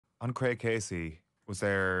On Craig Casey, was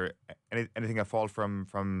there anything at fault from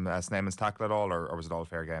Snyman's tackle at all, or was it all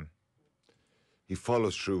fair game? He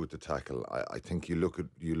follows through with the tackle. I think you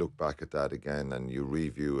look back at that again and you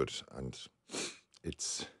review it, and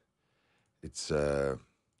it's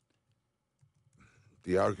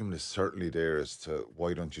the argument is certainly there as to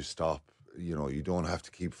why don't you stop? You know, you don't have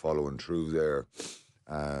to keep following through there.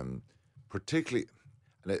 Particularly,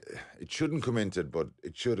 and it shouldn't come into it, but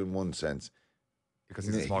it should in one sense. Because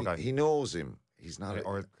he's a small guy. He knows him. He's not,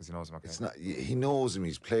 or because he knows him. Okay. It's not. He knows him.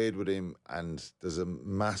 He's played with him, and there's a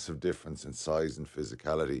massive difference in size and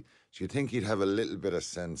physicality. So you think he'd have a little bit of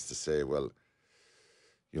sense to say, well,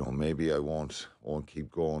 you know, maybe I won't keep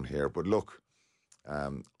going here. But look,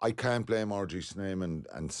 I can't blame RG Snyman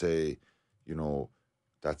and say, you know,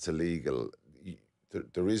 that's illegal.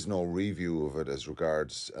 There is no review of it as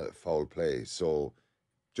regards foul play. So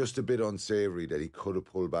just a bit unsavoury that he could have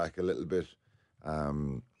pulled back a little bit.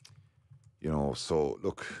 You know, so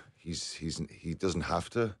look, he doesn't have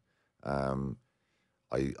to.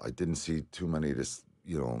 I didn't see too many of this,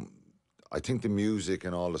 you know. I think the music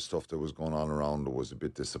and all the stuff that was going on around it was a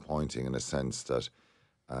bit disappointing in a sense that,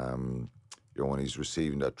 you know, when he's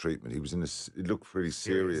receiving that treatment, he was it looked pretty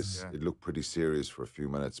serious. Yeah. It looked pretty serious for a few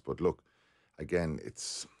minutes. But look, again,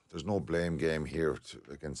 there's no blame game here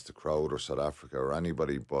against the crowd or South Africa or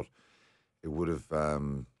anybody, but it would have,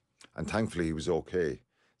 and thankfully he was okay.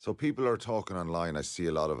 So people are talking online, I see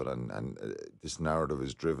a lot of it, and this narrative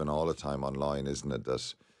is driven all the time online, isn't it,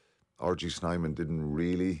 that RG Snyman didn't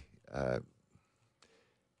really,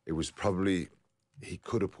 it was probably, he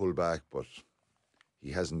could have pulled back, but he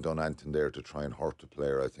hasn't done anything there to try and hurt the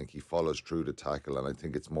player. I think he follows through the tackle, and I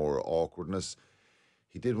think it's more awkwardness.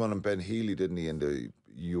 He did one on Ben Healy, didn't he, in the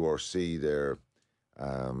URC there,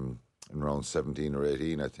 in round 17 or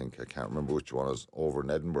 18, I think. I can't remember which one. It was over in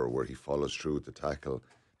Edinburgh, where he follows through with the tackle.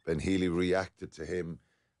 Ben Healy reacted to him,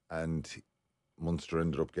 and Munster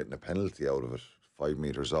ended up getting a penalty out of it, 5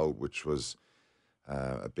 metres out, which was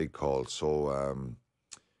a big call. So,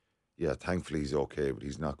 yeah, thankfully he's okay, but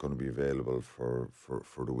he's not going to be available for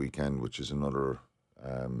the weekend, which is another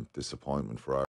disappointment for our